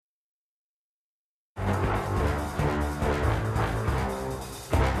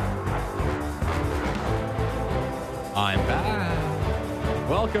I'm back.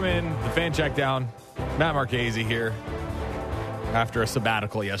 Welcome in the Fan Check Down. Matt Marchese here after a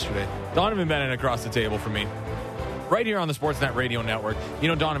sabbatical yesterday. Donovan Bennett across the table from me, right here on the Sportsnet Radio Network. You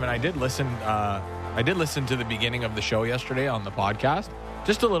know, Donovan, I did listen to the beginning of the show yesterday on the podcast,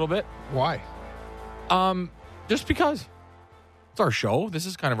 just a little bit. Why? Just because it's our show. This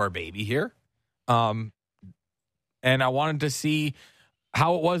is kind of our baby here. And I wanted to see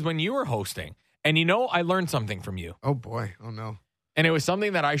how it was when you were hosting. And you know, I learned something from you. Oh, boy. Oh, no. And it was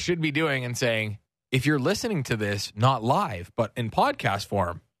something that I should be doing and saying, if you're listening to this, not live, but in podcast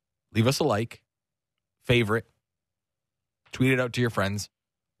form, leave us a like, favorite, tweet it out to your friends,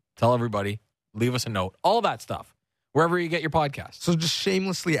 tell everybody, leave us a note, all that stuff, wherever you get your podcasts. So just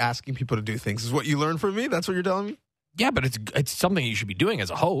shamelessly asking people to do things is what you learned from me? That's what you're telling me? Yeah, but it's something you should be doing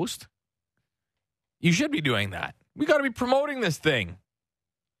as a host. You should be doing that. We got to be promoting this thing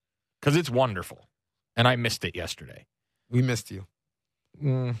because it's wonderful. And I missed it yesterday. We missed you.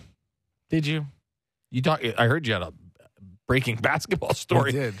 Did you? I heard you had a breaking basketball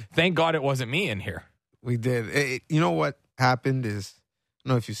story. We did. Thank God it wasn't me in here. We did. You know what happened is, I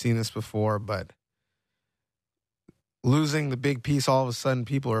don't know if you've seen this before, but losing the big piece, all of a sudden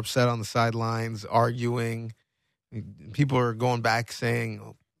people are upset on the sidelines, arguing. People are going back saying,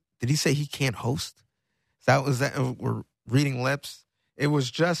 oh, did he say he can't host? Was that we're reading lips. It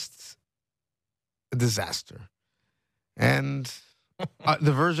was just a disaster. And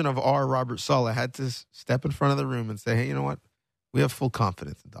the version of our Robert Saleh had to step in front of the room and say, hey, you know what? We have full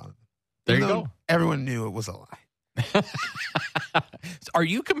confidence in Donovan. There you go. Everyone knew it was a lie. Are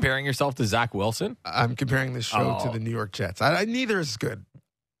you comparing yourself to Zach Wilson? I'm comparing this show to the New York Jets. Neither is good.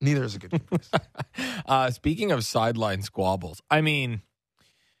 Neither is a good choice. Speaking of sideline squabbles, I mean,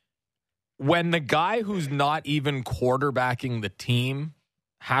 when the guy who's not even quarterbacking the team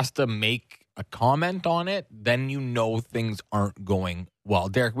has to make a comment on it, then you know things aren't going well.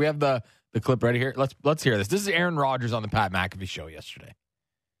 Derek, we have the clip ready here. Let's hear this. This is Aaron Rodgers on the Pat McAfee show yesterday.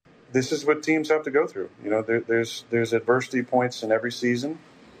 This is what teams have to go through. You know, there's adversity points in every season.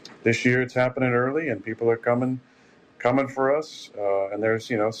 This year it's happening early, and people are coming for us. And there's,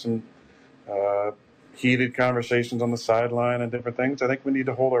 some heated conversations on the sideline and different things. I think we need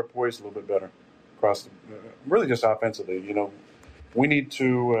to hold our poise a little bit better across, really just offensively. We need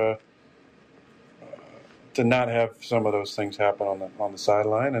to not have some of those things happen on the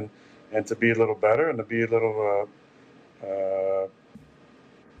sideline, and to be a little better, and to be a little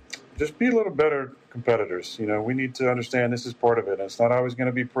just be a little better competitors. We need to understand this is part of it. And it's not always going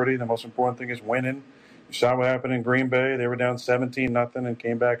to be pretty. The most important thing is winning. You saw what happened in Green Bay. They were down 17-0 and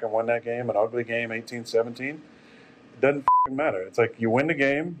came back and won that game, an ugly game, 18-17. It doesn't matter. It's like you win the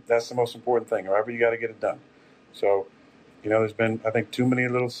game. That's the most important thing. However, you got to get it done. So, there's been, I think, too many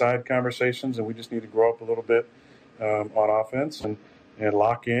little side conversations, and we just need to grow up a little bit on offense and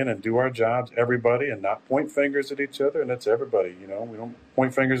lock in and do our jobs, everybody, and not point fingers at each other. And that's everybody. We don't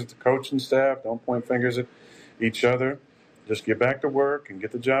point fingers at the coaching staff. Don't point fingers at each other. Just get back to work and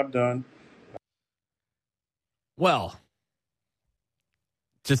get the job done. Well,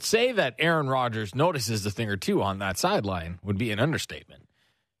 to say that Aaron Rodgers notices a thing or two on that sideline would be an understatement.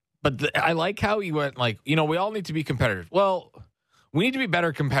 But I like how he went we all need to be competitors. Well, we need to be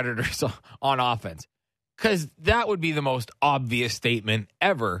better competitors on offense, because that would be the most obvious statement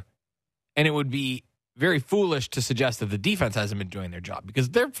ever. And it would be very foolish to suggest that the defense hasn't been doing their job, because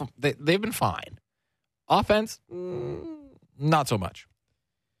they've been fine. Offense, not so much.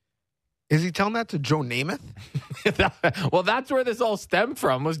 Is he telling that to Joe Namath? Well, that's where this all stemmed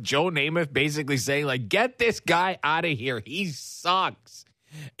from, was Joe Namath basically saying, get this guy out of here. He sucks.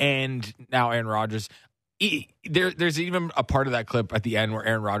 And now Aaron Rodgers, there's even a part of that clip at the end where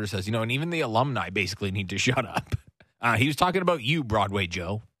Aaron Rodgers says, and even the alumni basically need to shut up. He was talking about you, Broadway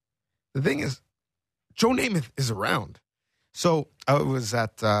Joe. The thing is, Joe Namath is around. So I was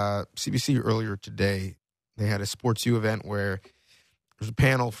at CBC earlier today. They had a Sports U event where there's a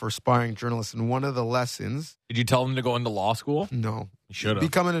panel for aspiring journalists, and one of the lessons... Did you tell them to go into law school? No. You should have.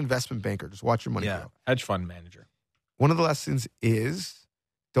 Become an investment banker. Just watch your money grow. Hedge fund manager. One of the lessons is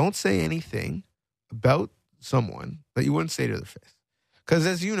don't say anything about someone that you wouldn't say to their face. Because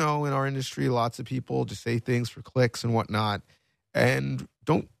as you know, in our industry, lots of people just say things for clicks and whatnot, and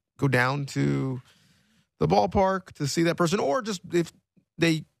don't go down to the ballpark to see that person, or just if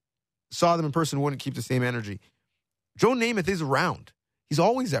they saw them in person, wouldn't keep the same energy. Joe Namath is around. He's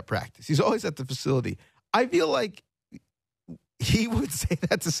always at practice. He's always at the facility. I feel like he would say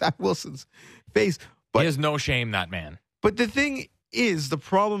that to Zach Wilson's face. But he has no shame, that man. But the thing is, the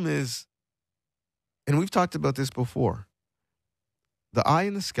problem is, and we've talked about this before, the eye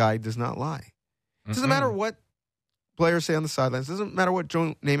in the sky does not lie. It doesn't matter what players say on the sidelines. It doesn't matter what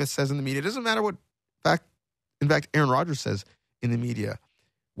Joe Namath says in the media. It doesn't matter what, in fact, Aaron Rodgers says in the media.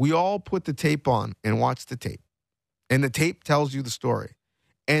 We all put the tape on and watch the tape. And the tape tells you the story.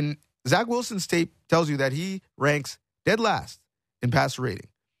 And Zach Wilson's tape tells you that he ranks dead last in passer rating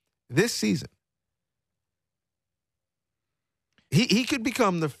this season. He could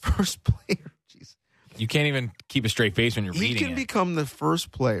become the first player. Jeez. You can't even keep a straight face when you're reading it. He can become the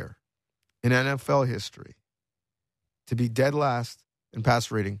first player in NFL history to be dead last in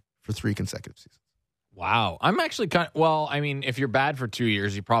passer rating for 3 consecutive seasons. Wow. I'm actually if you're bad for 2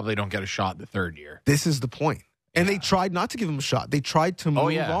 years, you probably don't get a shot the third year. This is the point. And they tried not to give him a shot. They tried to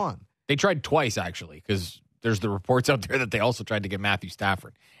move on. They tried twice, actually, because there's the reports out there that they also tried to get Matthew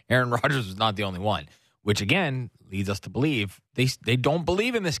Stafford. Aaron Rodgers was not the only one, which, again, leads us to believe they don't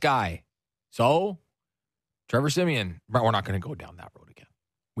believe in this guy. So, Trevor Siemian, we're not going to go down that road again.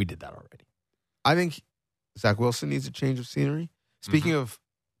 We did that already. I think Zach Wilson needs a change of scenery. Speaking of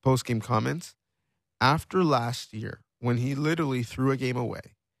post-game comments, after last year, when he literally threw a game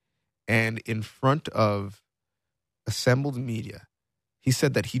away and in front of assembled media, he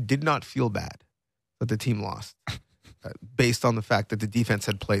said that he did not feel bad that the team lost based on the fact that the defense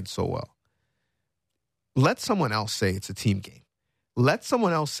had played so well. Let someone else say it's a team game. Let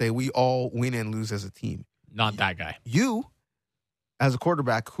someone else say we all win and lose as a team. Not that guy. You, as a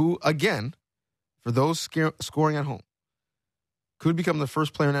quarterback who, again, for those scoring at home, could become the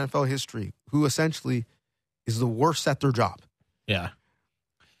first player in NFL history who essentially is the worst at their job. Yeah.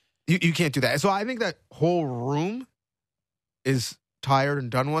 You can't do that. So I think that whole room is tired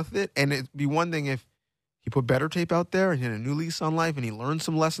and done with it. And it'd be one thing if he put better tape out there and he had a new lease on life and he learned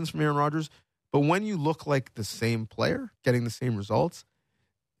some lessons from Aaron Rodgers. But when you look like the same player, getting the same results,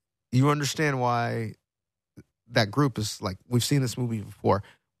 you understand why that group is like, we've seen this movie before.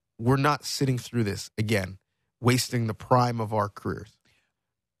 We're not sitting through this again, wasting the prime of our careers.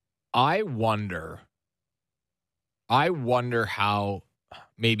 I wonder how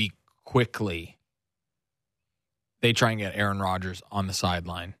maybe quickly they try and get Aaron Rodgers on the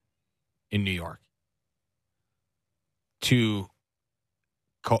sideline in New York to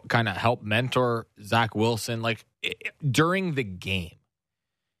kind of help mentor Zach Wilson, like during the game.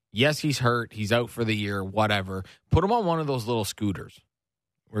 Yes, he's hurt. He's out for the year, whatever. Put him on one of those little scooters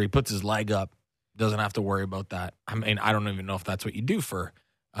where he puts his leg up, doesn't have to worry about that. I mean, I don't even know if that's what you do for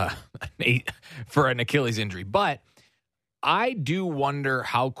an Achilles injury. But I do wonder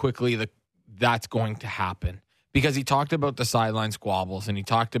how quickly that's going to happen. Because he talked about the sideline squabbles, and he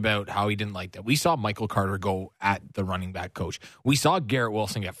talked about how he didn't like that. We saw Michael Carter go at the running back coach. We saw Garrett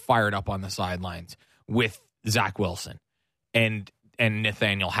Wilson get fired up on the sidelines with Zach Wilson and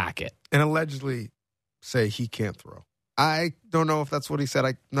Nathaniel Hackett. And allegedly say he can't throw. I don't know if that's what he said.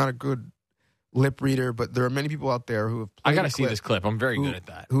 I'm not a good lip reader, but there are many people out there who have played I got to see this clip. I'm very good at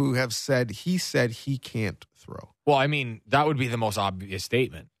that. Who have said he can't throw. Well, I mean, that would be the most obvious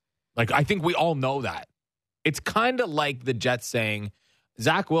statement. Like, I think we all know that. It's kind of like the Jets saying,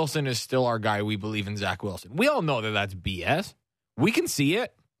 Zach Wilson is still our guy. We believe in Zach Wilson. We all know that that's BS. We can see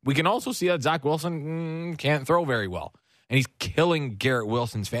it. We can also see that Zach Wilson can't throw very well. And he's killing Garrett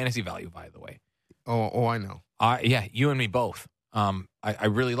Wilson's fantasy value, by the way. Oh, I know. Yeah, you and me both. I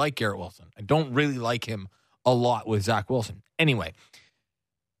really like Garrett Wilson. I don't really like him a lot with Zach Wilson. Anyway,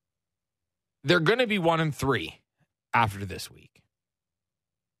 they're going to be 1-3 after this week.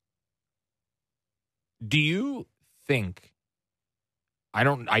 Do you think,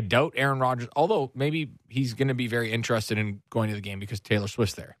 I doubt Aaron Rodgers, although maybe he's going to be very interested in going to the game because Taylor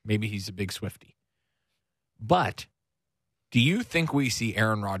Swift's there. Maybe he's a big Swiftie. But do you think we see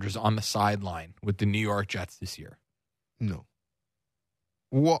Aaron Rodgers on the sideline with the New York Jets this year? No.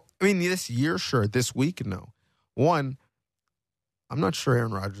 Well, I mean, this year, sure. This week, no. One, I'm not sure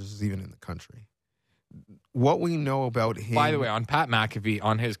Aaron Rodgers is even in the country. What we know about him... By the way, on Pat McAfee,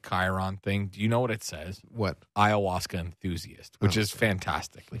 on his Chiron thing, do you know what it says? What? Ayahuasca enthusiast, which is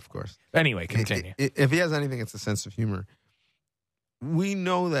fantastic. Of course. Anyway, continue. If he has anything, it's a sense of humor. We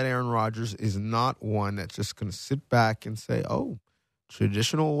know that Aaron Rodgers is not one that's just going to sit back and say, oh,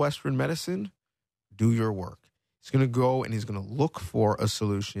 traditional Western medicine, do your work. He's going to go and he's going to look for a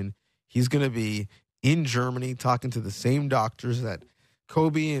solution. He's going to be in Germany talking to the same doctors that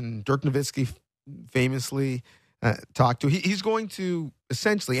Kobe and Dirk Nowitzki famously talked to. He's going to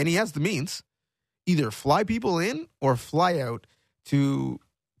essentially, and he has the means, either fly people in or fly out to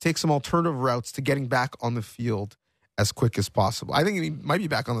take some alternative routes to getting back on the field as quick as possible. I think he might be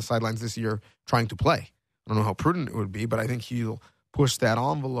back on the sidelines this year trying to play. I don't know how prudent it would be, but I think he'll push that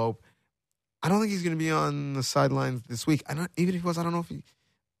envelope. I don't think he's going to be on the sidelines this week. Even if he was, I don't know if he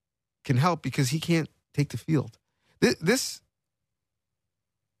can help because he can't take the field. This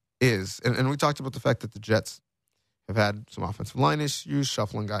is, and we talked about the fact that the Jets have had some offensive line issues,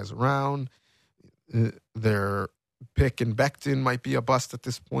 shuffling guys around. Their pick and Becton might be a bust at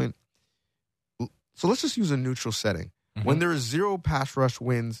this point. So let's just use a neutral setting. Mm-hmm. When there is 0 pass rush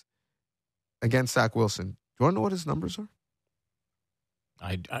wins against Zach Wilson, do you want to know what his numbers are?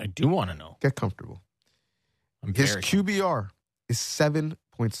 I do want to know. Get comfortable. His QBR is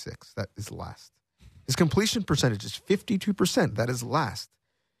 7.6. That is last. His completion percentage is 52%. That is last.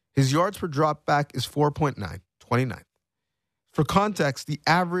 His yards per drop back is 4.9, 29th. For context, the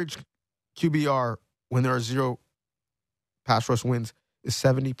average QBR when there are 0 pass rush wins is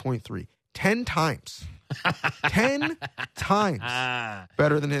 70.3. 10 times. 10 times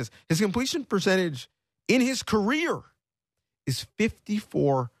better than his. His completion percentage in his career is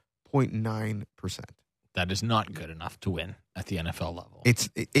 54.9%. That is not good enough to win at the NFL level.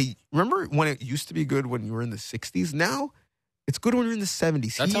 Remember when it used to be good when you were in the 60s? Now it's good when you're in the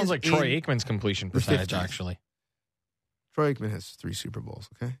 70s. That sounds like Troy Aikman's completion percentage, actually. Troy Aikman has 3 Super Bowls,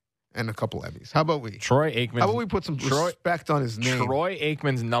 okay? And a couple Emmys. How about we? Troy Aikman. How about we put some respect on his name? Troy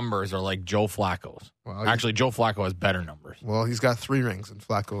Aikman's numbers are like Joe Flacco's. Well, actually, Joe Flacco has better numbers. Well, he's got 3 rings, and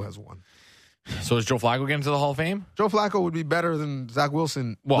Flacco has 1. So is Joe Flacco getting to the Hall of Fame? Joe Flacco would be better than Zach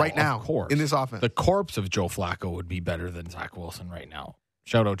Wilson right now, of course. In this offense. The corpse of Joe Flacco would be better than Zach Wilson right now.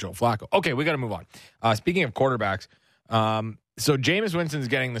 Shout out Joe Flacco. Okay, we got to move on. Speaking of quarterbacks, so Jameis Winston's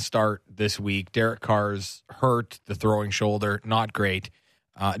getting the start this week. Derek Carr's hurt, the throwing shoulder, not great.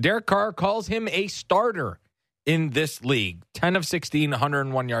 Derek Carr calls him a starter in this league. 10 of 16,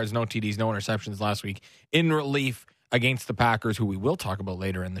 101 yards, no TDs, no interceptions last week in relief against the Packers, who we will talk about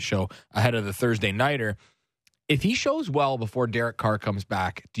later in the show ahead of the Thursday nighter. If he shows well before Derek Carr comes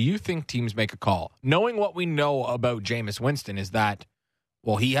back, do you think teams make a call? Knowing what we know about Jameis Winston is that,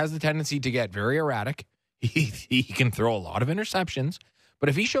 well, he has the tendency to get very erratic. He can throw a lot of interceptions. But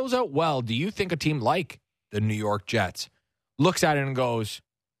if he shows out well, do you think a team like the New York Jets looks at it and goes,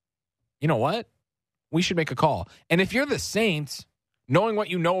 you know what? We should make a call. And if you're the Saints, knowing what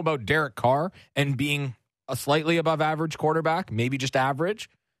you know about Derek Carr and being a slightly above average quarterback, maybe just average,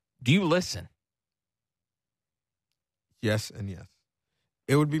 do you listen? Yes and yes.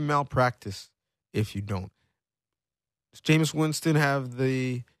 It would be malpractice if you don't. Does Jameis Winston have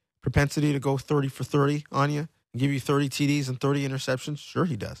the propensity to go 30 for 30 on you and give you 30 TDs and 30 interceptions? Sure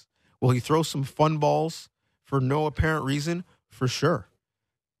he does. Will he throw some fun balls for no apparent reason? For sure.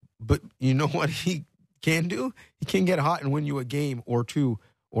 But you know what he can do? He can get hot and win you a game or 2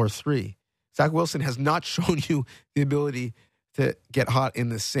 or 3. Zach Wilson has not shown you the ability to get hot in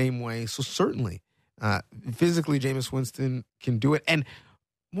the same way. So certainly, physically, Jameis Winston can do it. And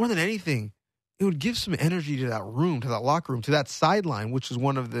more than anything, it would give some energy to that room, to that locker room, to that sideline, which is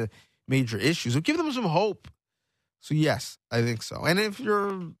one of the major issues. It would give them some hope. So yes, I think so. And if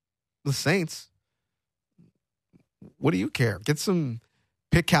you're the Saints, what do you care? Get some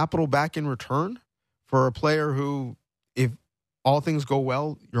pick capital back in return for a player who, if all things go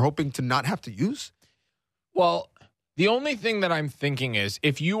well, you're hoping to not have to use? Well, the only thing that I'm thinking is,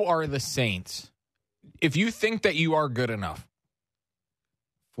 if you are the Saints, if you think that you are good enough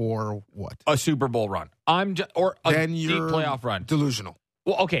for what? A Super Bowl run. Or a then deep playoff run. Delusional.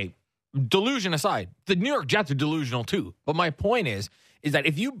 Well, okay. Delusion aside, the New York Jets are delusional too. But my point is that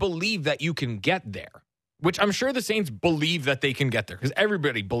if you believe that you can get there, which I'm sure the Saints believe that they can get there, because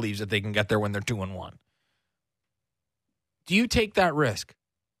everybody believes that they can get there when they're 2-1. Do you take that risk?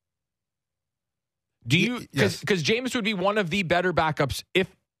 Do you? Because Jameis would be one of the better backups.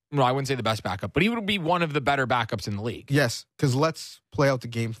 No, I wouldn't say the best backup, but he would be one of the better backups in the league. Yes, because let's play out the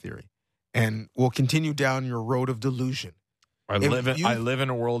game theory, and we'll continue down your road of delusion. I live in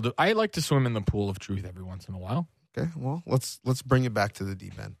a world. I like to swim in the pool of truth every once in a while. Okay, well, let's bring it back to the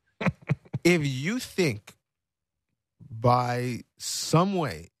deep end. If you think by some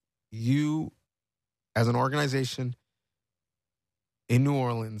way you, as an organization in New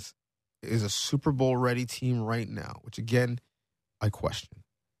Orleans, is a Super Bowl ready team right now, which again, I question.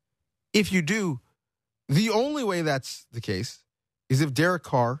 If you do, the only way that's the case is if Derek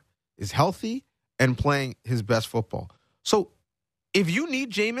Carr is healthy and playing his best football. So if you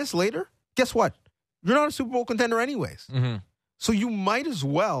need Jameis later, guess what? You're not a Super Bowl contender anyways. Mm-hmm. So you might as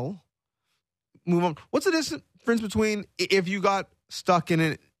well move on. What's the difference between if you got stuck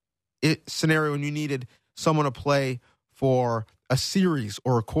in a scenario and you needed someone to play for a series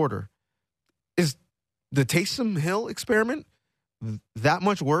or a quarter? Is the Taysom Hill experiment that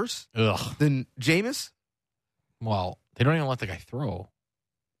much worse than Jameis? Well, they don't even let the guy throw.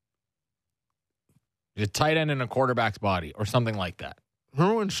 He's a tight end in a quarterback's body or something like that.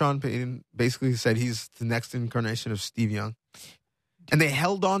 remember when Sean Payton basically said he's the next incarnation of Steve Young? And they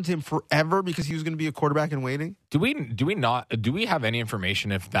held on to him forever because he was going to be a quarterback in waiting? Do we have any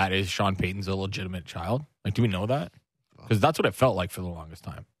information if that is Sean Payton's illegitimate child? Like, do we know that? Because that's what it felt like for the longest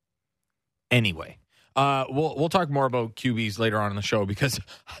time. Anyway, we'll talk more about QBs later on in the show because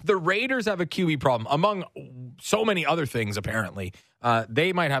the Raiders have a QB problem among so many other things. Apparently,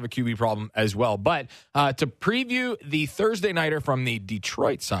 they might have a QB problem as well. But to preview the Thursday nighter from the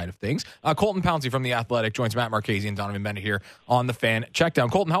Detroit side of things, Colton Pouncey from the Athletic joins Matt Marchese and Donovan Bennett here on the Fan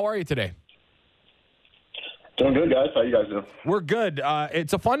Checkdown. Colton, how are you today? Doing good, guys. How you guys doing? We're good.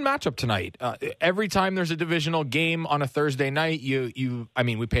 It's a fun matchup tonight. Every time there's a divisional game on a Thursday night,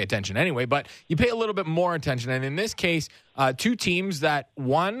 we pay attention anyway, but you pay a little bit more attention. And in this case, two teams that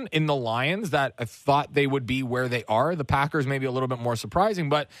won in the Lions that I thought they would be where they are. The Packers maybe a little bit more surprising,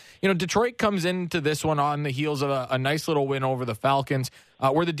 but Detroit comes into this one on the heels of a nice little win over the Falcons,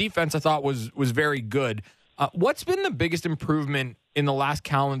 where the defense I thought was very good. What's been the biggest improvement in the last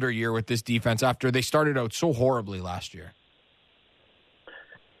calendar year with this defense after they started out so horribly last year?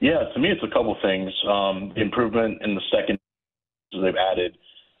 Yeah, to me, it's a couple things. The improvement in the second they've added.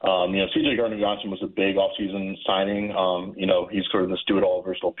 C.J. Gardner-Johnson was a big offseason signing. He's sort of this do-it-all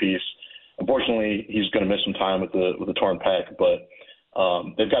versatile piece. Unfortunately, he's going to miss some time with the torn pec, but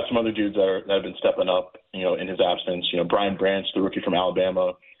they've got some other dudes that have been stepping up, in his absence. Brian Branch, the rookie from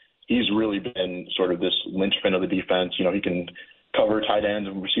Alabama, he's really been sort of this linchpin of the defense. He can cover tight ends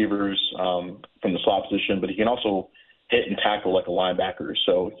and receivers from the slot position, but he can also hit and tackle like a linebacker.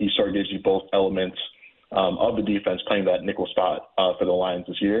 So he sort of gives you both elements of the defense playing that nickel spot for the Lions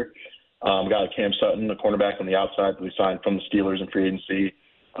this year. We got Cam Sutton, the cornerback on the outside that we signed from the Steelers in free agency.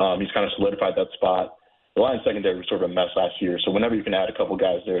 He's kind of solidified that spot. The Lions secondary was sort of a mess last year. So whenever you can add a couple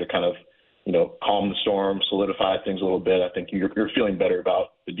guys there to kind of, calm the storm, solidify things a little bit, I think you're feeling better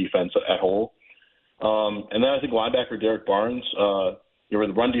about the defense at whole. And then I think linebacker Derek Barnes, the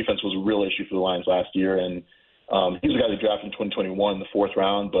run defense was a real issue for the Lions last year. And he's the guy they drafted in 2021, the fourth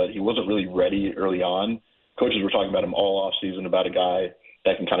round, but he wasn't really ready early on. Coaches were talking about him all offseason, about a guy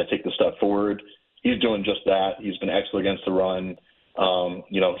that can kind of take the step forward. He's doing just that. He's been excellent against the run.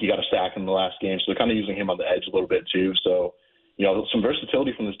 He got a sack in the last game, so they're kind of using him on the edge a little bit too. So, some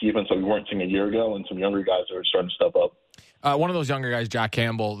versatility from this defense that we weren't seeing a year ago, and some younger guys that are starting to step up. One of those younger guys, Jack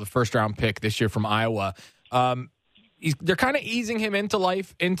Campbell, the first-round pick this year from Iowa, they're kind of easing him into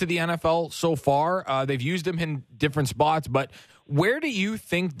life, into the NFL so far. They've used him in different spots, but where do you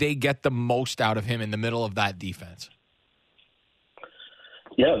think they get the most out of him in the middle of that defense?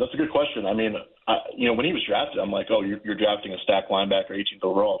 Yeah, that's a good question. I mean, when he was drafted, I'm like, oh, you're drafting a stack linebacker, 18th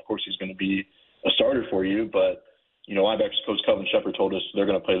overall. Of course he's going to be a starter for you, but linebackers coach Kelvin Shepard told us they're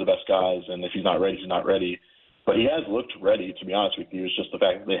going to play the best guys, and if he's not ready, he's not ready. But he has looked ready, to be honest with you. It's just the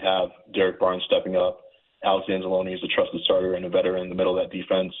fact that they have Derek Barnes stepping up. Alex Anzalone is a trusted starter and a veteran in the middle of that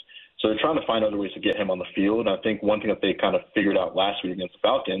defense. So they're trying to find other ways to get him on the field. And I think one thing that they kind of figured out last week against the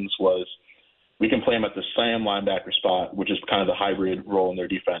Falcons was we can play him at the Sam linebacker spot, which is kind of the hybrid role in their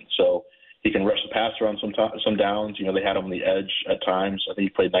defense. So he can rush the passer on some downs. They had him on the edge at times. I think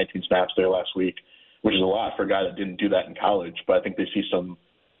he played 19 snaps there last week, which is a lot for a guy that didn't do that in college. But I think they see some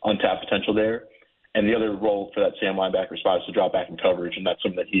untapped potential there. And the other role for that Sam linebacker spot is to drop back in coverage, and that's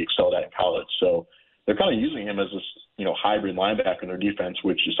something that he excelled at in college. So they're kind of using him as this, hybrid linebacker in their defense,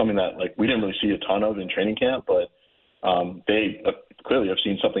 which is something that, we didn't really see a ton of in training camp, but they clearly have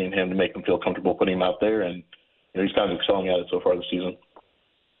seen something in him to make them feel comfortable putting him out there, and he's kind of excelling at it so far this season.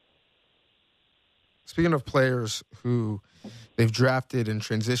 Speaking of players who they've drafted and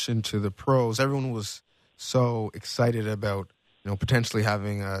transitioned to the pros, everyone was so excited about, potentially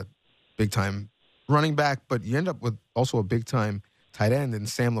having a big-time running back, but you end up with also a big-time tight end in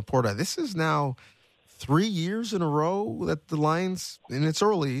Sam Laporta. This is now 3 years in a row that the Lions, and it's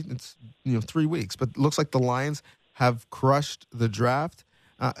early, it's 3 weeks, but it looks like the Lions have crushed the draft.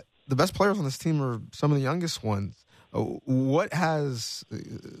 The best players on this team are some of the youngest ones. What has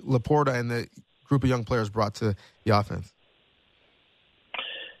Laporta and the group of young players brought to the offense?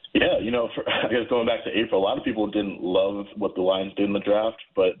 Yeah, I guess going back to April, a lot of people didn't love what the Lions did in the draft,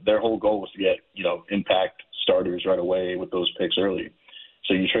 but their whole goal was to get, impact starters right away with those picks early.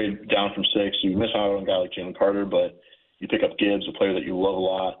 So you trade down from 6, you miss out on a guy like Jalen Carter, but you pick up Gibbs, a player that you love a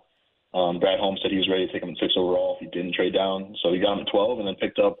lot. Brad Holmes said he was ready to take him at 6 overall if he didn't trade down. So you got him at 12 and then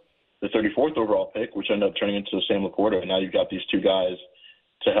picked up the 34th overall pick, which ended up turning into the Sam Laporta. And now you've got these two guys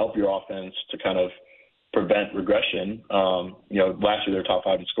to help your offense to kind of prevent regression. Last year they were top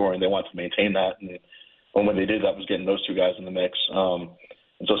 5 in scoring. They wanted to maintain that. And when they did, that was getting those two guys in the mix.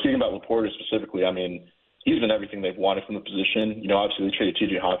 And so speaking about Laporta specifically, I mean, he's been everything they've wanted from the position. Obviously they traded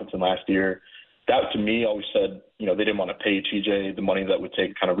T.J. Hawkinson last year. That, to me, always said, they didn't want to pay TJ the money that would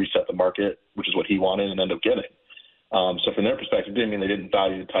take to kind of reset the market, which is what he wanted and ended up getting. So from their perspective, it didn't mean they didn't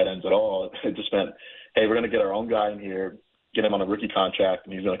value the tight ends at all. It just meant, hey, we're going to get our own guy in here, get him on a rookie contract,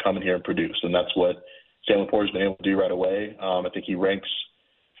 and he's going to come in here and produce. And that's what Sam Laporta's been able to do right away. I think he ranks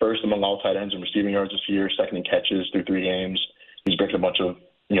first among all tight ends in receiving yards this year, second in catches through 3 games. He's breaking a bunch of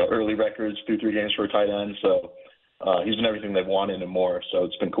early records through 3 games for a tight end. So he's been everything they've wanted and more. So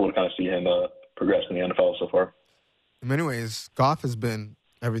it's been cool to kind of see him progress in the NFL so far. In many ways, Goff has been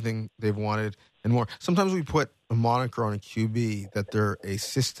everything they've wanted and more. Sometimes we put a moniker on a QB that they're a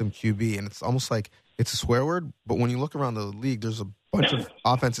system QB, and it's almost like it's a swear word. But when you look around the league, there's a bunch of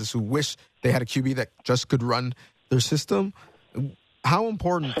offenses who wish they had a QB that just could run their system. How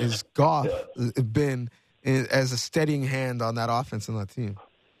important is Goff been as a steadying hand on that offense and that team?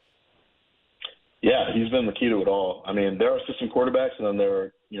 Yeah, he's been the key to it all. I mean, there are system quarterbacks, and then there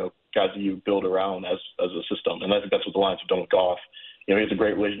are, guys that you build around as a system. And I think that's what the Lions have done with Goff. He has a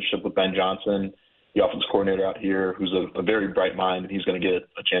great relationship with Ben Johnson, the offensive coordinator out here, who's a very bright mind, and he's going to get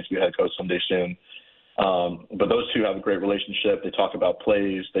a chance to be a head coach someday soon. But those two have a great relationship. They talk about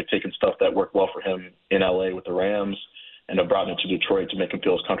plays. They've taken stuff that worked well for him in L.A. with the Rams and have brought him to Detroit to make him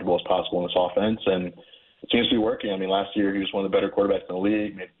feel as comfortable as possible in this offense. And it seems to be working. I mean, last year he was one of the better quarterbacks in the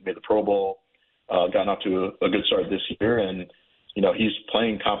league, made the Pro Bowl. Gotten off to a good start this year, and he's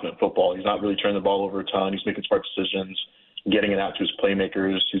playing confident football. He's not really turning the ball over a ton. He's making smart decisions, getting it out to his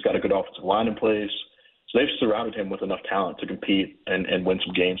playmakers. He's got a good offensive line in place. So they've surrounded him with enough talent to compete and win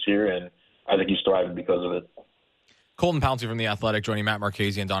some games here, and I think he's thriving because of it. Colton Pouncey from The Athletic joining Matt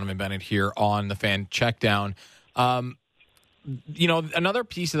Marchese and Donovan Bennett here on the Fan Checkdown. Another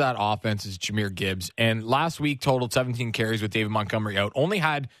piece of that offense is Jahmyr Gibbs, and last week totaled 17 carries with David Montgomery out. Only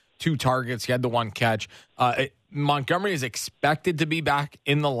had 2 targets. He had the 1 catch. Montgomery is expected to be back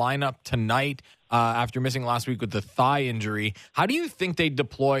in the lineup tonight after missing last week with the thigh injury. How do you think they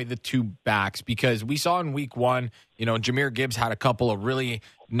deploy the 2 backs? Because we saw in week 1, Jahmyr Gibbs had a couple of really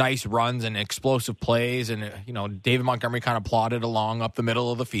nice runs and explosive plays, and David Montgomery kind of plodded along up the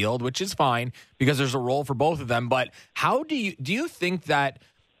middle of the field, which is fine because there's a role for both of them. But how do you think that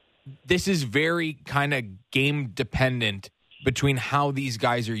this is very kind of game dependent between how these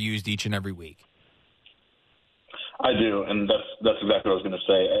guys are used each and every week? I do, and that's exactly what I was going to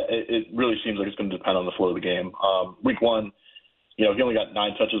say. It really seems like it's going to depend on the flow of the game. Week 1, he only got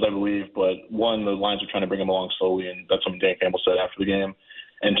 9 touches, I believe, but 1, the Lions are trying to bring him along slowly, and that's something Dan Campbell said after the game.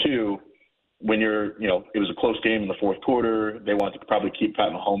 And 2, when it was a close game in the fourth quarter, they wanted to probably keep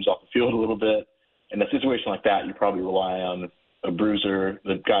Pat Mahomes off the field a little bit. In a situation like that, you probably rely on a bruiser,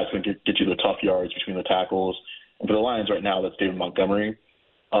 the guy's going to get you the tough yards between the tackles. And for the Lions right now, that's David Montgomery.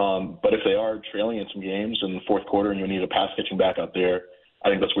 But if they are trailing in some games in the fourth quarter and you need a pass-catching back out there, I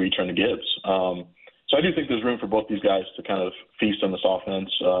think that's where you turn to Gibbs. So I do think there's room for both these guys to kind of feast on this offense.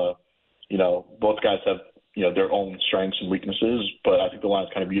 Both guys have, their own strengths and weaknesses, but I think the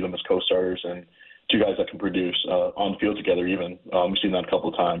Lions kind of view them as co-starters and 2 guys that can produce on the field together even. We've seen that a couple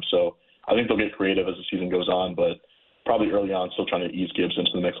of times. So I think they'll get creative as the season goes on, but probably early on still trying to ease Gibbs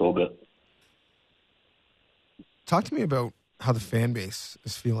into the mix a little bit. Talk to me about how the fan base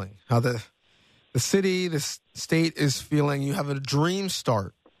is feeling, how the city, the state is feeling. You have a dream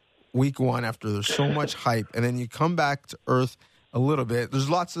start week 1 after there's so much hype, and then you come back to earth a little bit. There's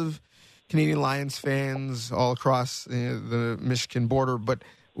lots of Canadian Lions fans all across the Michigan border, but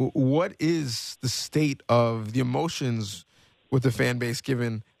what is the state of the emotions with the fan base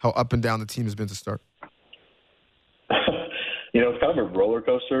given how up and down the team has been to start? It's kind of a roller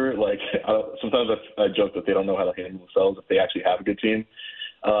coaster. Like, sometimes I joke that they don't know how to handle themselves if they actually have a good team.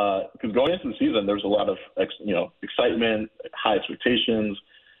 Because going into the season, there's a lot of excitement, high expectations,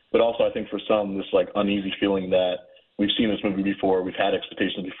 but also I think for some this uneasy feeling that we've seen this movie before, we've had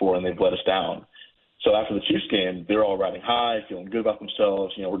expectations before, and they've let us down. So after the Chiefs game, they're all riding high, feeling good about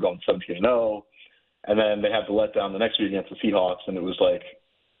themselves. We're going 17-0, and then they have to let down the next week against the Seahawks, and it was like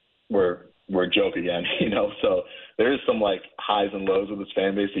we're a joke again, So there is some highs and lows with this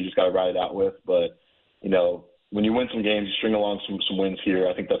fan base that you just got to ride it out with. But when you win some games, you string along some wins here.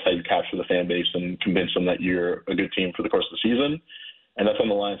 I think that's how you capture the fan base and convince them that you're a good team for the course of the season. And that's on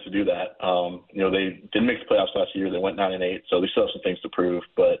the Lions to do that. They didn't make the playoffs last year. They went 9-8, so they still have some things to prove.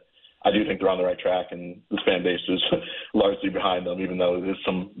 But I do think they're on the right track, and this fan base is largely behind them, even though there's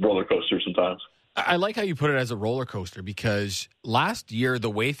some roller coaster sometimes. I like how you put it as a roller coaster, because last year, the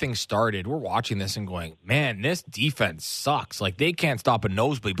way things started, we're watching this and going, man, this defense sucks. Like, they can't stop a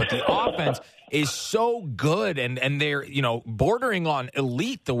nosebleed, but the offense is so good, and they're, bordering on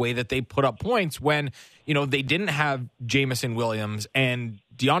elite the way that they put up points when, they didn't have Jamison Williams, and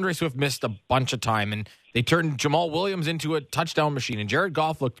DeAndre Swift missed a bunch of time, and they turned Jamal Williams into a touchdown machine, and Jared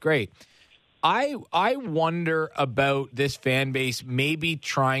Goff looked great. I wonder about this fan base maybe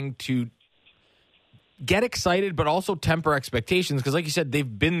trying to get excited, but also temper expectations. Because like you said,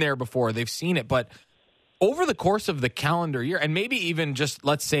 they've been there before. They've seen it. But over the course of the calendar year, and maybe even just,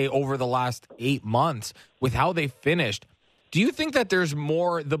 let's say, over the last 8 months with how they finished, do you think that there's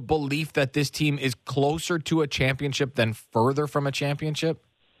more the belief that this team is closer to a championship than further from a championship?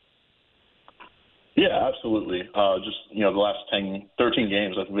 Yeah, absolutely. The last 13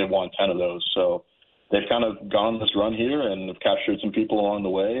 games, I think they've won 10 of those. So they've kind of gone on this run here and have captured some people along the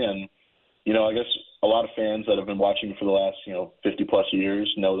way. And, I guess a lot of fans that have been watching for the last, 50-plus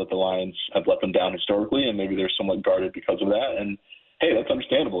years know that the Lions have let them down historically, and maybe they're somewhat guarded because of that. And, hey, that's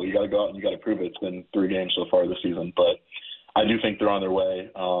understandable. You got to go out and you got to prove it. It's been 3 games so far this season. But I do think they're on their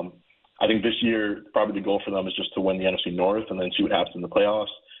way. I think this year probably the goal for them is just to win the NFC North and then see what happens in the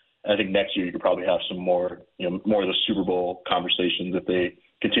playoffs. And I think next year you could probably have some more, more of the Super Bowl conversations if they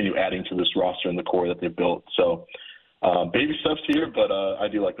continue adding to this roster and the core that they've built. So baby steps here, but I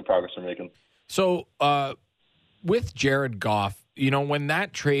do like the progress they're making. So with Jared Goff, when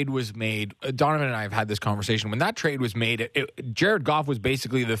that trade was made, Donovan and I have had this conversation. When that trade was made, Jared Goff was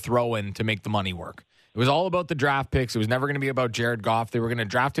basically the throw-in to make the money work. It was all about the draft picks. It was never going to be about Jared Goff. They were going to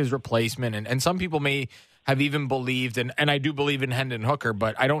draft his replacement. And some people may have even believed, and I do believe in Hendon Hooker,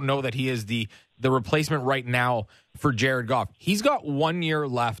 but I don't know that he is the replacement right now for Jared Goff. He's got 1 year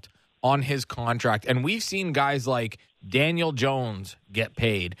left on his contract, and we've seen guys like Daniel Jones get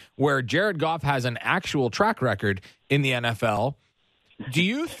paid, where Jared Goff has an actual track record in the NFL. Do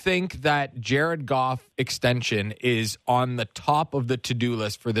you think that Jared Goff extension is on the top of the to-do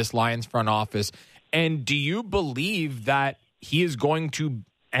list for this Lions front office? And do you believe that he is going to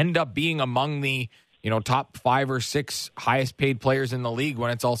end up being among the top 5 or 6 highest paid players in the league when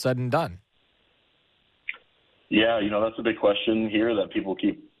it's all said and done? Yeah, that's a big question here that people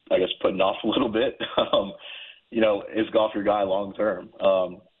keep, I guess, putting off a little bit. Is Goff your guy long term?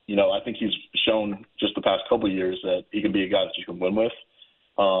 I think he's shown just the past couple of years that he can be a guy that you can win with.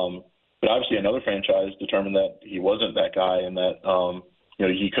 But obviously another franchise determined that he wasn't that guy and that,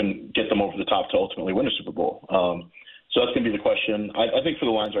 he couldn't get them over the top to ultimately win a Super Bowl. So that's going to be the question. I think for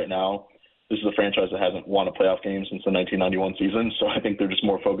the Lions right now, this is a franchise that hasn't won a playoff game since the 1991 season. So I think they're just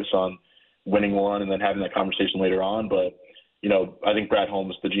more focused on winning one and then having that conversation later on. But, I think Brad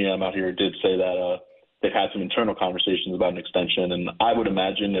Holmes, the GM out here, did say that they've had some internal conversations about an extension. And I would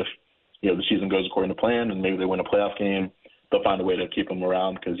imagine if, the season goes according to plan and maybe they win a playoff game, they'll find a way to keep him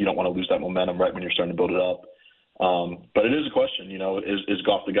around because you don't want to lose that momentum right when you're starting to build it up. But it is a question, is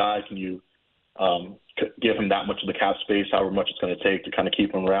Goff the guy? Can you give him that much of the cap space, however much it's going to take to kind of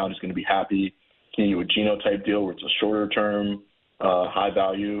keep him around? He's going to be happy. Can you do a Geno-type deal where it's a shorter-term, high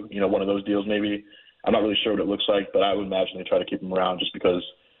value, one of those deals maybe? I'm not really sure what it looks like, but I would imagine they try to keep him around just because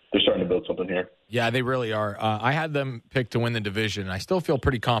they're starting to build something here. Yeah, they really are. I had them picked to win the division. I still feel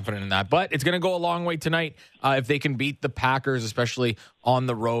pretty confident in that, but it's going to go a long way tonight if they can beat the Packers, especially on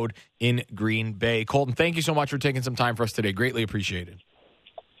the road in Green Bay. Colton, thank you so much for taking some time for us today. Greatly appreciated.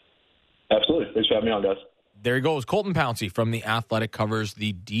 Absolutely. Thanks for having me on, guys. There he goes. Colton Pouncey from The Athletic covers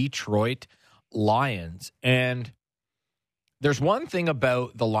the Detroit Lions. And there's one thing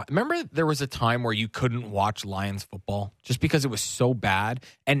about the Lions. Remember there was a time where you couldn't watch Lions football just because it was so bad?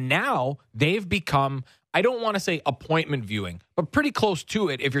 And now they've become, I don't want to say appointment viewing, but pretty close to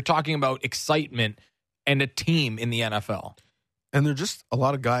it if you're talking about excitement and a team in the NFL. And they're just a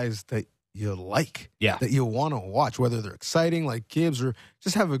lot of guys that you like, that you want to watch, whether they're exciting like Gibbs or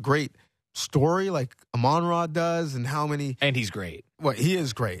just have a great story like Amon-Ra does, and how many... And he's great. Well, he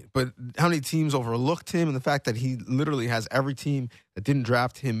is great, but how many teams overlooked him, and the fact that he literally has every team that didn't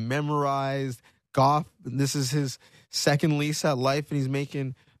draft him memorized. Goff, this is his second lease at life, and he's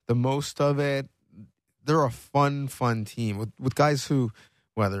making the most of it. They're a fun team with guys who,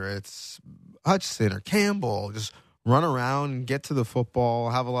 whether it's Hutchinson or Campbell, just run around and get to the football,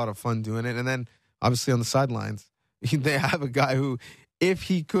 have a lot of fun doing it. And then, obviously, on the sidelines, they have a guy who, if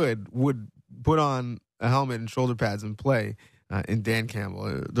he could, would put on a helmet and shoulder pads and play in Dan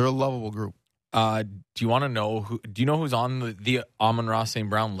Campbell. They're a lovable group. Do you want to know do you know who's on the Amon-Ra St.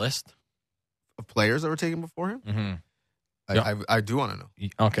 Brown list of players that were taken before him? Mm-hmm. I do want to know.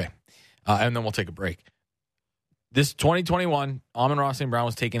 Okay. And then we'll take a break. This 2021, Amon-Ra St. Brown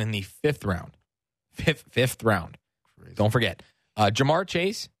was taken in the 5th round. Fifth round. Crazy. Don't forget. Jamar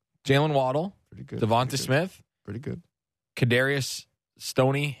Chase, Jalen Waddle, Pretty good. Devonta Smith, Pretty good. Kadarius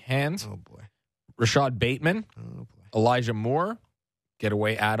Stoney Hands, Oh, boy. Rashad Bateman, Oh, boy. Elijah Moore,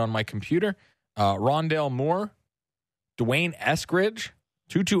 getaway ad on my computer, Rondale Moore, Dwayne Eskridge,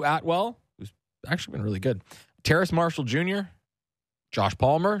 Tutu Atwell, who's actually been really good, Terrace Marshall Jr., Josh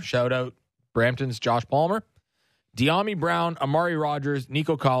Palmer, shout out Brampton's Josh Palmer, De'Ami Brown, Amari Rogers,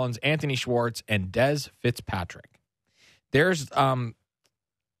 Nico Collins, Anthony Schwartz, and Dez Fitzpatrick. There's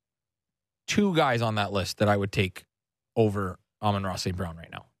two guys on that list that I would take over Amon-Ra St. Brown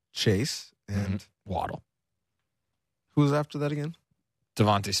right now. Chase and Waddle. who's after that again?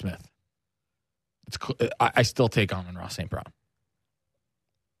 Devontae Smith. I still take Amon-Ra St. Brown.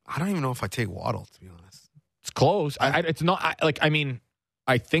 I don't even know if I take Waddle, to be honest. It's close. It's not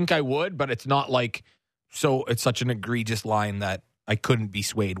I think I would, but it's not like so. It's such an egregious line that I couldn't be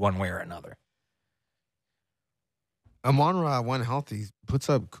swayed one way or another. Amon-Ra, when healthy, puts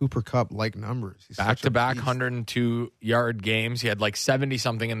up Cooper Kupp-like numbers. He's Back-to-back 102-yard games. He had like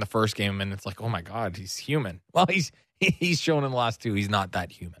 70-something in the first game, and it's like, oh, my God, he's human. Well, he's shown in the last two he's not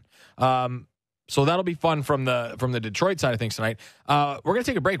that human. So that'll be fun from the Detroit side of things tonight. We're going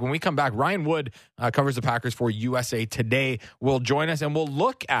to take a break. When we come back, Ryan Wood covers the Packers for USA Today. Will join us, and we'll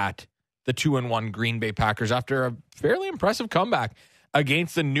look at the 2-1 Green Bay Packers after a fairly impressive comeback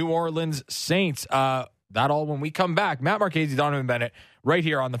against the New Orleans Saints. That all when we come back. Matt Marchese, Donovan Bennett, right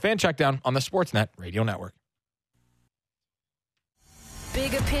here on the Fan Checkdown on the Sportsnet Radio Network.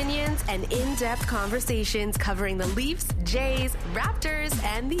 Big opinions and in-depth conversations covering the Leafs, Jays, Raptors,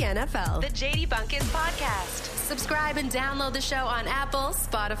 and the NFL. The JD Bunkis Podcast. Subscribe and download the show on Apple,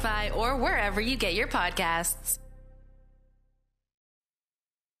 Spotify, or wherever you get your podcasts.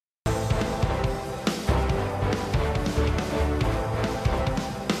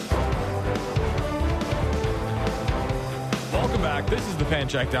 Welcome back. This is the Fan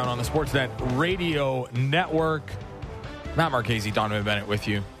Checkdown on the Sportsnet Radio Network. Matt Marchese, Donovan Bennett with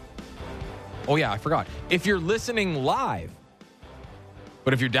you. Oh, yeah, I forgot. If you're listening live,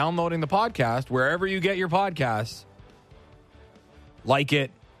 but if you're downloading the podcast, wherever you get your podcasts, like it,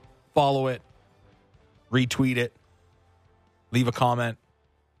 follow it, retweet it, leave a comment,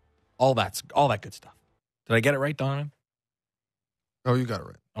 all that good stuff. Did I get it right, Donovan? Oh, you got it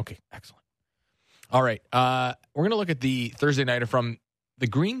right. Okay, excellent. All right, we're going to look at the Thursday nighter from the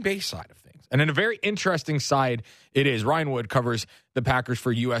Green Bay side of things. And in a very interesting side, it is. Ryan Wood covers the Packers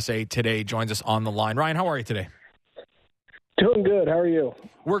for USA Today, joins us on the line. Ryan, how are you today? Doing good. How are you?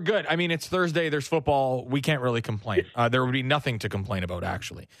 We're good. I mean, it's Thursday. There's football. We can't really complain. There would be nothing to complain about,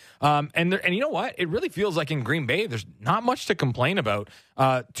 actually. And you know what? It really feels like in Green Bay, there's not much to complain about.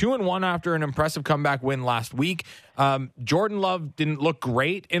 2-1 after an impressive comeback win last week. Jordan Love didn't look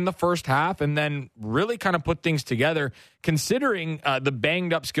great in the first half and then really kind of put things together, considering the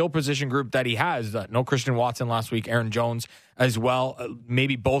banged-up skill position group that he has. No Christian Watson last week, Aaron Jones as well.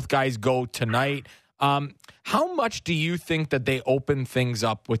 Maybe both guys go tonight. How much do you think that they open things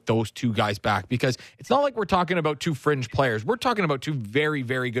up with those two guys back? Because it's not like we're talking about two fringe players. We're talking about two very,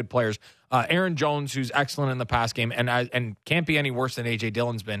 very good players. Aaron Jones, who's excellent in the pass game and can't be any worse than A.J.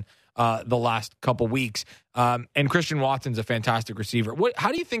 Dillon's been the last couple weeks. And Christian Watson's a fantastic receiver.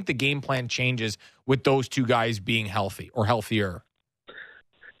 How do you think the game plan changes with those two guys being healthy or healthier?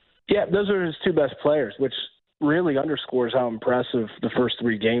 Yeah, those are his two best players, which really underscores how impressive the first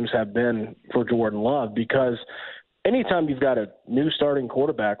three games have been for Jordan Love, because anytime you've got a new starting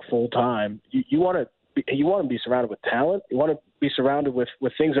quarterback full time, you want to be surrounded with talent. You want to be surrounded with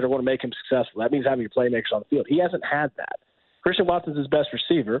things that are going to make him successful. That means having your playmakers on the field. He hasn't had that. Christian Watson's his best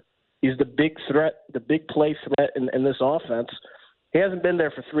receiver. He's the big threat, the big play threat in this offense. He hasn't been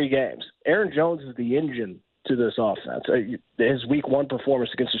there for 3 games. Aaron Jones is the engine to this offense. His week 1 performance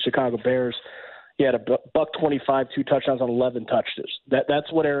against the Chicago Bears, he had a $125, 2 touchdowns on 11 touches.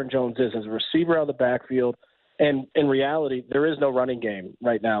 That's what Aaron Jones is, as a receiver out of the backfield. And in reality, there is no running game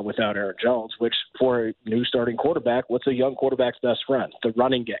right now without Aaron Jones, which for a new starting quarterback, what's a young quarterback's best friend? The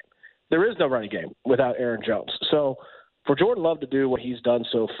running game. There is no running game without Aaron Jones. So for Jordan Love to do what he's done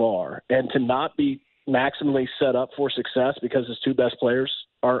so far and to not be maximally set up for success because his two best players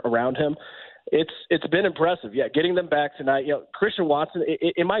are around him, it's been impressive. Yeah, getting them back tonight. You know, Christian Watson,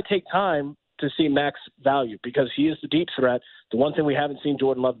 it might take time to see max value because he is the deep threat. The one thing we haven't seen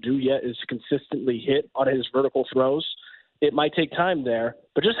Jordan Love do yet is consistently hit on his vertical throws. It might take time there,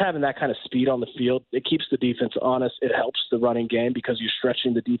 but just having that kind of speed on the field, it keeps the defense honest. It helps the running game because you're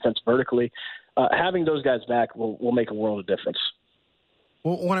stretching the defense vertically. Having those guys back will make a world of difference.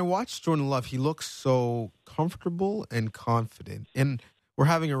 Well, when I watch Jordan Love, he looks so comfortable and confident. And we're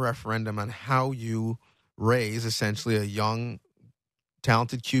having a referendum on how you raise essentially a young,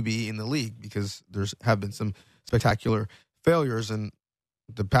 talented QB in the league, because there's have been some spectacular failures, and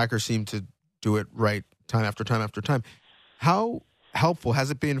the Packers seem to do it right time after time after time. How helpful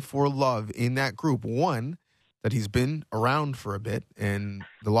has it been for Love in that group? One, that he's been around for a bit and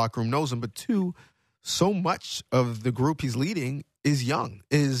the locker room knows him, but two, so much of the group he's leading is young,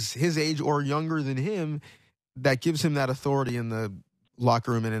 is his age or younger than him, that gives him that authority in the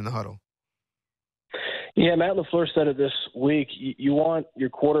locker room and in the huddle. Yeah, Matt LaFleur said it this week. You want your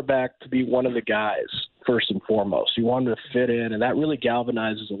quarterback to be one of the guys, first and foremost. You want him to fit in, and that really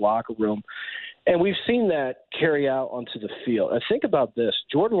galvanizes the locker room. And we've seen that carry out onto the field. Think about this.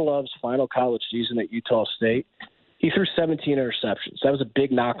 Jordan Love's final college season at Utah State, he threw 17 interceptions. That was a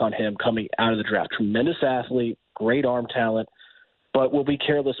big knock on him coming out of the draft. Tremendous athlete, great arm talent, but will be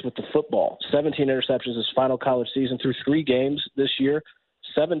careless with the football. 17 interceptions his final college season, through 3 games this year,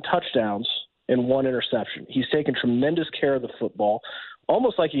 7 touchdowns and 1 interception. He's taken tremendous care of the football,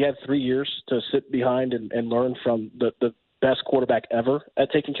 almost like he had 3 years to sit behind and learn from the best quarterback ever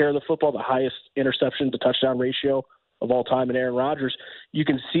at taking care of the football, the highest interception to touchdown ratio of all time in Aaron Rodgers. You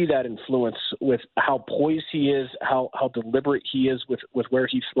can see that influence with how poised he is, how deliberate he is with where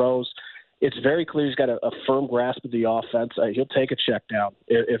he throws. It's very clear he's got a firm grasp of the offense. He'll take a check down.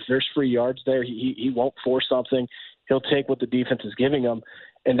 If there's free yards there, he won't force something. He'll take what the defense is giving him.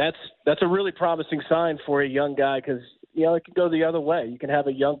 And that's a really promising sign for a young guy, because, it can go the other way. You can have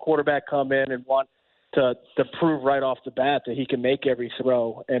a young quarterback come in and want to prove right off the bat that he can make every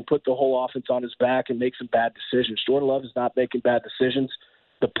throw and put the whole offense on his back and make some bad decisions. Jordan Love is not making bad decisions.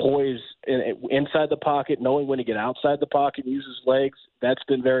 The poise inside the pocket, knowing when to get outside the pocket, use his legs, that's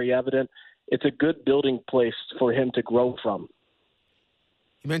been very evident. It's a good building place for him to grow from.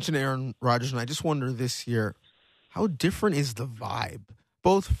 You mentioned Aaron Rodgers, and I just wonder this year, how different is the vibe,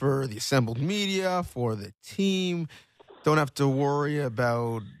 both for the assembled media, for the team? Don't have to worry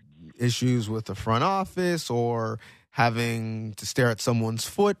about issues with the front office or having to stare at someone's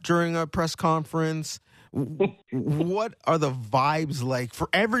foot during a press conference. What are the vibes like for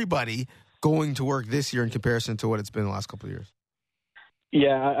everybody going to work this year in comparison to what it's been the last couple of years?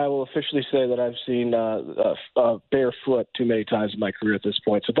 Yeah, I will officially say that I've seen barefoot too many times in my career at this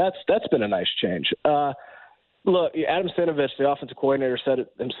point. So that's been a nice change. Look, Adam Stenavich, the offensive coordinator, said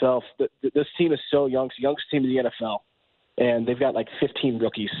it himself, that this team is so young. It's the youngest team in the NFL. And they've got like 15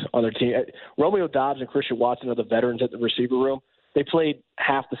 rookies on their team. Romeo Doubs and Christian Watson are the veterans at the receiver room. They played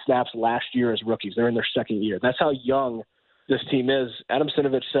half the snaps last year as rookies. They're in their second year. That's how young this team is. Adam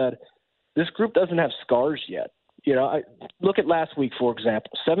Stenavich said, this group doesn't have scars yet. Look at last week, for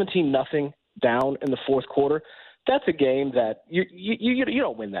example, 17-0 down in the fourth quarter. That's a game that you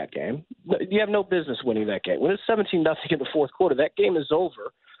don't win that game. You have no business winning that game. When it's 17-0 in the fourth quarter, that game is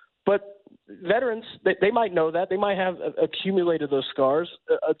over. But veterans, they might know that. They might have accumulated those scars.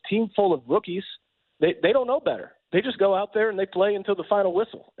 A team full of rookies, they don't know better. They just go out there and they play until the final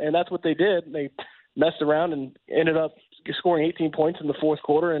whistle. And that's what they did. They messed around and ended up scoring 18 points in the fourth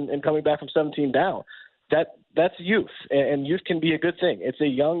quarter and coming back from 17 down. That's youth, and youth can be a good thing. It's a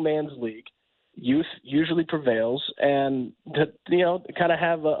young man's league. Youth usually prevails, and to kind of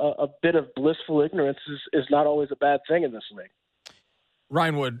have a bit of blissful ignorance is not always a bad thing in this league.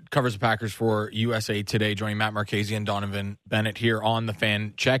 Ryan Wood covers the Packers for USA Today, joining Matt Marchese and Donovan Bennett here on the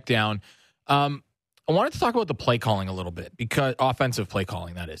Fan Checkdown. I wanted to talk about the play calling a little bit, because offensive play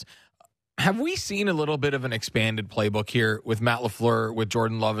calling, that is. Have we seen a little bit of an expanded playbook here with Matt LaFleur, with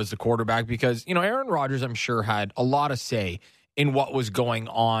Jordan Love as the quarterback? Because, Aaron Rodgers, I'm sure, had a lot of say in what was going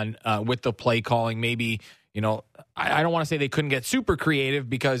on with the play calling. Maybe, I don't want to say they couldn't get super creative,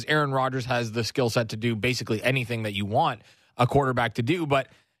 because Aaron Rodgers has the skill set to do basically anything that you want a quarterback to do. But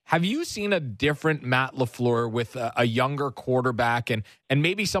have you seen a different Matt LaFleur with a younger quarterback and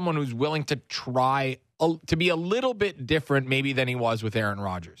maybe someone who's willing to try to be a little bit different maybe than he was with Aaron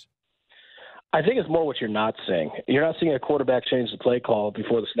Rodgers? I think it's more what you're not seeing. You're not seeing a quarterback change the play call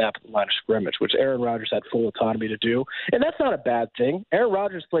before the snap of the line of scrimmage, which Aaron Rodgers had full autonomy to do. And that's not a bad thing. Aaron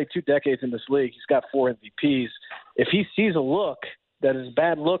Rodgers played 2 decades in this league. He's got 4 MVPs. If he sees a look that is a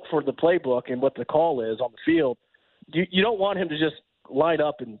bad look for the playbook and what the call is on the field, you don't want him to just line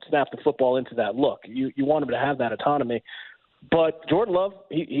up and snap the football into that look. You want him to have that autonomy. But Jordan Love,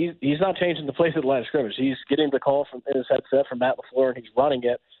 he's not changing the plays at the line of scrimmage. He's getting the call from in his headset from Matt LaFleur, and he's running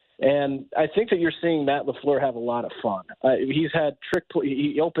it. And I think that you're seeing Matt LaFleur have a lot of fun. He's had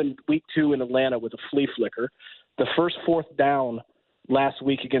he opened week 2 in Atlanta with a flea flicker. The first 4th down last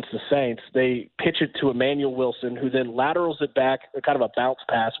week against the Saints. They pitch it to Emmanuel Wilson, who then laterals it back, kind of a bounce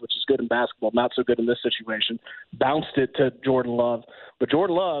pass, which is good in basketball, not so good in this situation. Bounced it to Jordan Love. But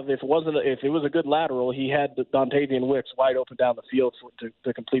Jordan Love, if it was a good lateral, he had Dontavian Wicks wide open down the field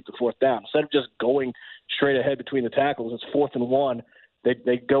to complete the fourth down. Instead of just going straight ahead between the tackles, it's 4th and 1.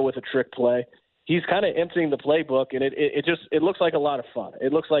 They go with a trick play. He's kind of emptying the playbook, and it looks like a lot of fun.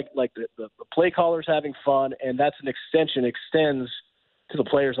 It looks like the play caller's having fun, and that's an extends to the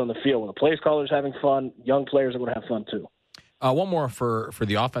players on the field. When the play caller's having fun, young players are going to have fun too. One more for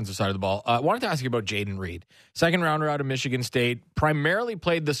the offensive side of the ball. I wanted to ask you about Jaden Reed, second rounder out of Michigan State, primarily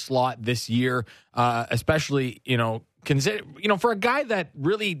played the slot this year, especially for a guy that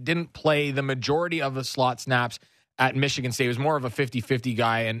really didn't play the majority of the slot snaps at Michigan State. He was more of a 50-50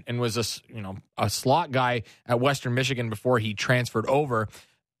 guy and was a slot guy at Western Michigan before he transferred over.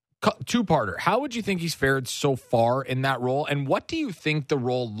 Two-parter. How would you think he's fared so far in that role? And what do you think the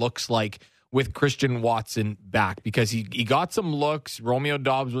role looks like with Christian Watson back? Because he got some looks. Romeo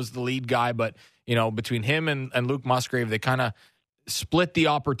Doubs was the lead guy, but between him and Luke Musgrave, they kind of split the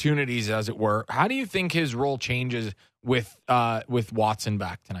opportunities, as it were. How do you think his role changes with Watson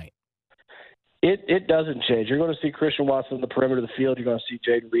back tonight? It doesn't change. You're going to see Christian Watson on the perimeter of the field. You're going to see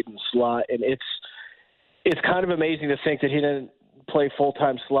Jaden Reed in the slot, and it's kind of amazing to think that he didn't play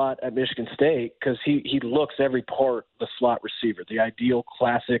full-time slot at Michigan State, because he looks every part the slot receiver, the ideal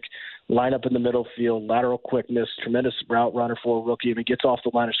classic lineup in the middle field, lateral quickness, tremendous route runner for a rookie. I mean, gets off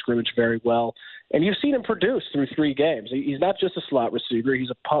the line of scrimmage very well. And you've seen him produce through 3 games. He's not just a slot receiver. He's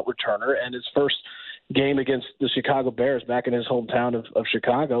a punt returner, and his first game against the Chicago Bears back in his hometown of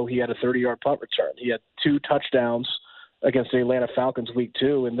Chicago, he had a 30-yard punt return. He had 2 touchdowns against the Atlanta Falcons week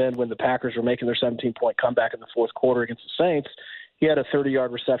 2, and then when the Packers were making their 17-point comeback in the fourth quarter against the Saints, he had a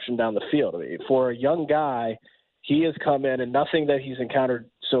 30-yard reception down the field. I mean, for a young guy, he has come in, and nothing that he's encountered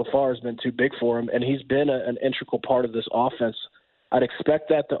so far has been too big for him, and he's been an integral part of this offense. I'd expect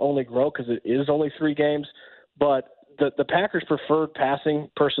that to only grow because it is only 3 games, but the Packers' preferred passing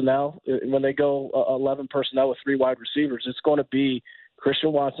personnel, when they go 11 personnel with 3 wide receivers, it's going to be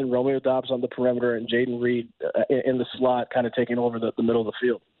Christian Watson, Romeo Doubs on the perimeter, and Jaden Reed in the slot, kind of taking over the middle of the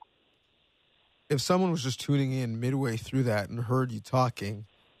field. If someone was just tuning in midway through that and heard you talking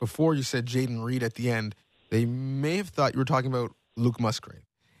before you said Jaden Reed at the end, they may have thought you were talking about Luke Musgrave.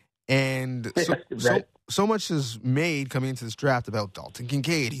 And so much is made coming into this draft about Dalton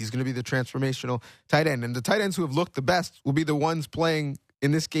Kincaid. He's going to be the transformational tight end. And the tight ends who have looked the best will be the ones playing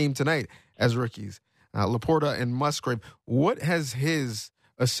in this game tonight as rookies. Laporta and Musgrave. What has his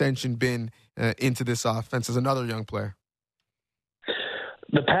ascension been into this offense as another young player?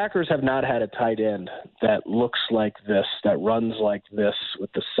 The Packers have not had a tight end that looks like this, that runs like this, with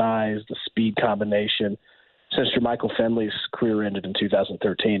the size, the speed combination, since Jermichael Finley's career ended in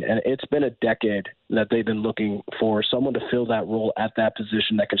 2013. And it's been a decade that they've been looking for someone to fill that role at that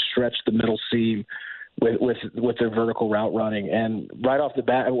position that can stretch the middle seam with their vertical route running. And right off the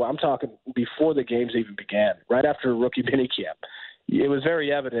bat, I'm talking before the games even began, right after rookie minicamp, it was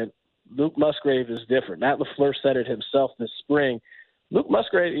very evident Luke Musgrave is different. Matt LaFleur said it himself this spring. Luke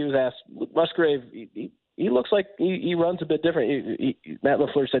Musgrave, he was asked, Luke Musgrave, he looks like he runs a bit different. Matt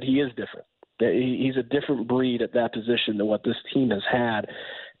LaFleur said he is different. He's a different breed at that position than what this team has had.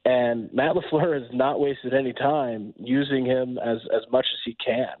 And Matt LaFleur has not wasted any time using him as much as he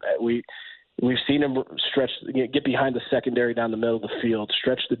can. We've seen him get behind the secondary down the middle of the field,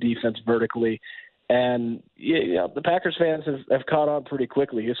 stretch the defense vertically. And the Packers fans have caught on pretty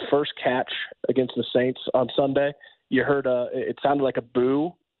quickly. His first catch against the Saints on Sunday, you heard it sounded like a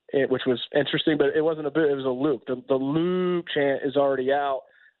boo, which was interesting, but it wasn't a boo. It was a Luke. The Luke chant is already out,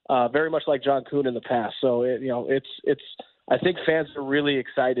 very much like John Kuhn in the past. So it's. I think fans are really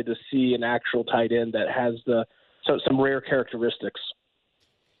excited to see an actual tight end that has some rare characteristics.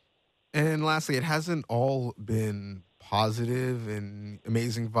 And lastly, it hasn't all been positive and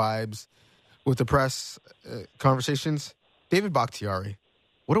amazing vibes with the press conversations. David Bakhtiari.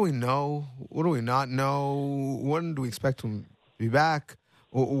 What do we know? What do we not know? When do we expect him to be back?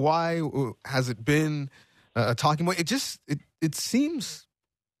 Why has it been a talking point? It seems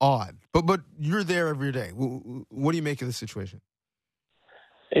odd, but you're there every day. What do you make of the situation?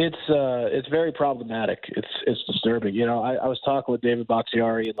 It's very problematic. It's disturbing. I was talking with David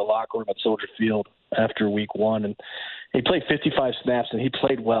Bakhtiari in the locker room at Soldier Field after week 1, and he played 55 snaps, and he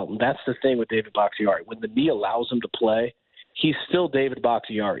played well. And that's the thing with David Bakhtiari. When the knee allows him to play, he's still David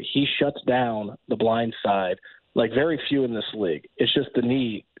Bakhtiari. He shuts down the blind side like very few in this league. It's just the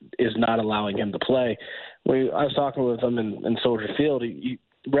knee is not allowing him to play. I was talking with him in Soldier Field. He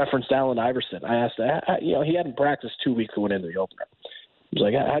referenced Allen Iverson. I asked, he hadn't practiced 2 weeks going into the opener.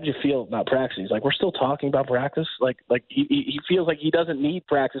 Like, how'd you feel about practice? He's like, we're still talking about practice. Like he feels like he doesn't need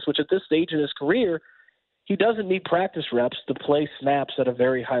practice, which at this stage in his career, he doesn't need practice reps to play snaps at a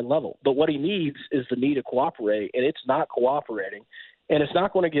very high level. But what he needs is the need to cooperate, and it's not cooperating, and it's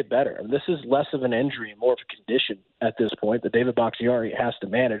not going to get better. I mean, this is less of an injury and more of a condition at this point that David Bakhtiari has to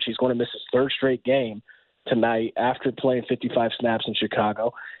manage. He's going to miss his third straight game tonight after playing 55 snaps in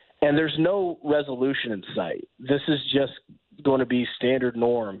Chicago, and there's no resolution in sight. This is just going to be standard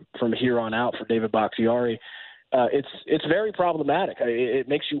norm from here on out for David Bakhtiari. It's very problematic. It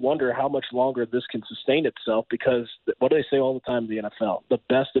makes you wonder how much longer this can sustain itself, because what do they say all the time in the NFL? The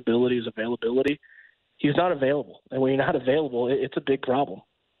best ability is availability. He's not available. And when you're not available, it's a big problem.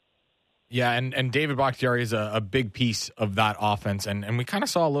 Yeah, and David Bakhtiari is a big piece of that offense, and we kind of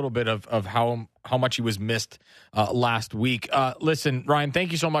saw a little bit of how much he was missed last week. Listen, Ryan,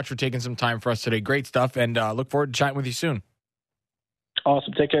 thank you so much for taking some time for us today. Great stuff, and look forward to chatting with you soon.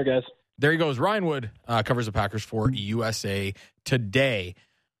 Awesome. Take care, guys. There he goes. Ryan Wood covers the Packers for USA Today.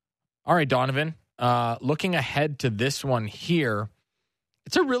 All right, Donovan, looking ahead to this one here,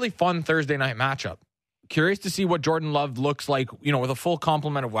 it's a really fun Thursday night matchup. Curious to see what Jordan Love looks like, with a full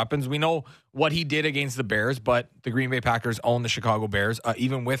complement of weapons. We know what he did against the Bears, but the Green Bay Packers own the Chicago Bears,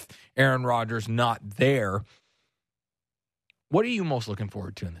 even with Aaron Rodgers not there. What are you most looking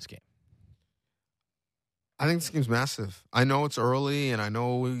forward to in this game? I think this game's massive. I know it's early, and I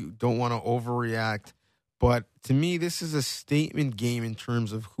know we don't want to overreact, but to me, this is a statement game in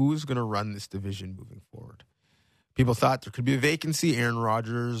terms of who's going to run this division moving forward. People thought there could be a vacancy. Aaron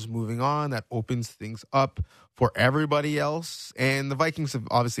Rodgers moving on. That opens things up for everybody else. And the Vikings have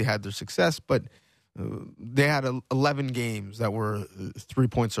obviously had their success, but they had 11 games that were 3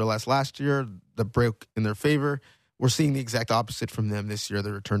 points or less last year that broke in their favor. We're seeing the exact opposite from them this year.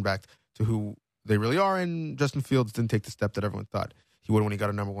 They returned back to who they really are, and Justin Fields didn't take the step that everyone thought he would when he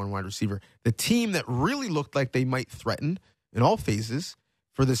got a number one wide receiver. The team that really looked like they might threaten in all phases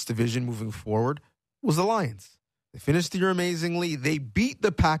for this division moving forward was the Lions. They finished the year amazingly. They beat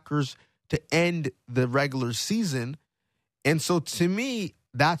the Packers to end the regular season. And so to me,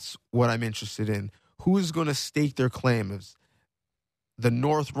 that's what I'm interested in. Who is going to stake their claim as the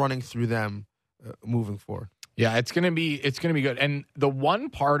North running through them moving forward? Yeah, it's gonna be good. And the one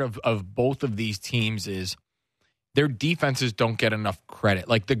part of both of these teams is their defenses don't get enough credit.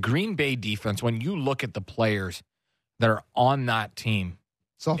 Like the Green Bay defense, when you look at the players that are on that team,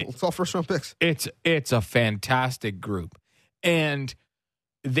 it's all first round picks. It's a fantastic group. And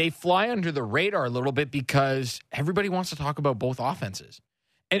they fly under the radar a little bit because everybody wants to talk about both offenses.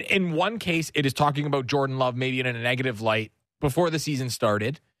 And in one case, it is talking about Jordan Love maybe in a negative light before the season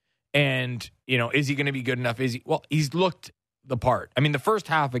started. And, is he going to be good enough? Well, he's looked the part. I mean, the first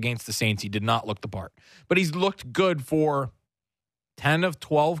half against the Saints, he did not look the part. But he's looked good for 10 of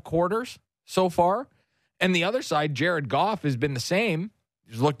 12 quarters so far. And the other side, Jared Goff has been the same.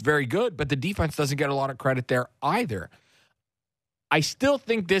 He's looked very good, but the defense doesn't get a lot of credit there either. I still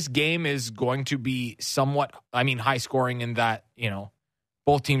think this game is going to be somewhat, high scoring in that,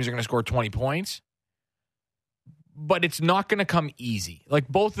 both teams are going to score 20 points. But it's not going to come easy. Like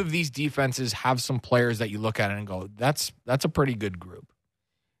both of these defenses have some players that you look at it and go, that's a pretty good group.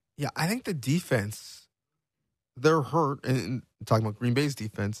 Yeah, I think the defense, they're hurt, and talking about Green Bay's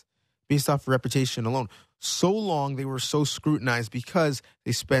defense, based off reputation alone. So long they were so scrutinized because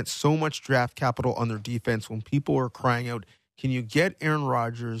they spent so much draft capital on their defense when people were crying out, can you get Aaron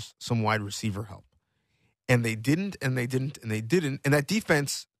Rodgers some wide receiver help? And they didn't, and they didn't, and they didn't. And that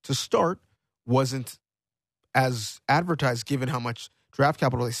defense, to start, wasn't as advertised given how much draft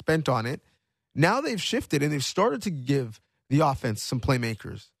capital they spent on it. Now they've shifted, and they've started to give the offense some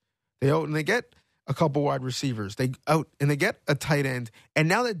playmakers. They get a couple wide receivers. They get a tight end. And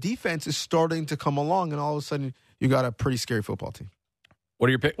now that defense is starting to come along, and all of a sudden you got a pretty scary football team.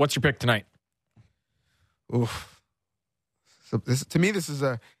 What's your pick tonight? Oof. So to me, this is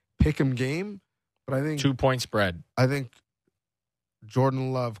a pick'em game, but I think 2-point spread. I think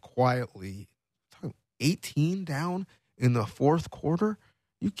Jordan Love quietly 18 down in the fourth quarter.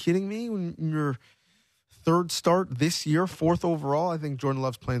 You kidding me? When your third start this year, fourth overall, I think Jordan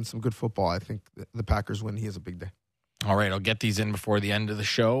Love's playing some good football. I think the Packers win. He has a big day. All right, I'll get these in before the end of the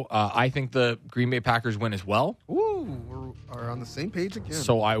show. I think the Green Bay Packers win as well. Ooh, we're on the same page again.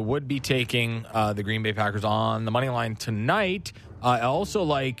 So I would be taking the Green Bay Packers on the money line tonight. I also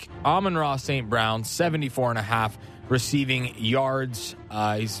like Amon-Ra St. Brown, 74.5 receiving yards.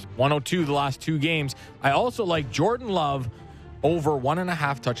 He's 102 the last two games. I also like Jordan Love over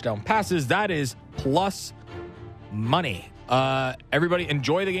 1.5 touchdown passes. That is plus money. Everybody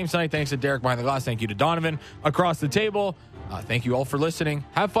enjoy the game tonight. Thanks to Derek behind the glass. Thank you to Donovan across the table. Thank you all for listening.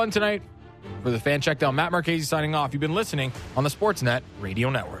 Have fun tonight. For the Fan Checkdown, Matt Marchese signing off. You've been listening on the Sportsnet Radio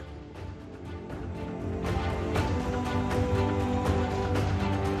Network.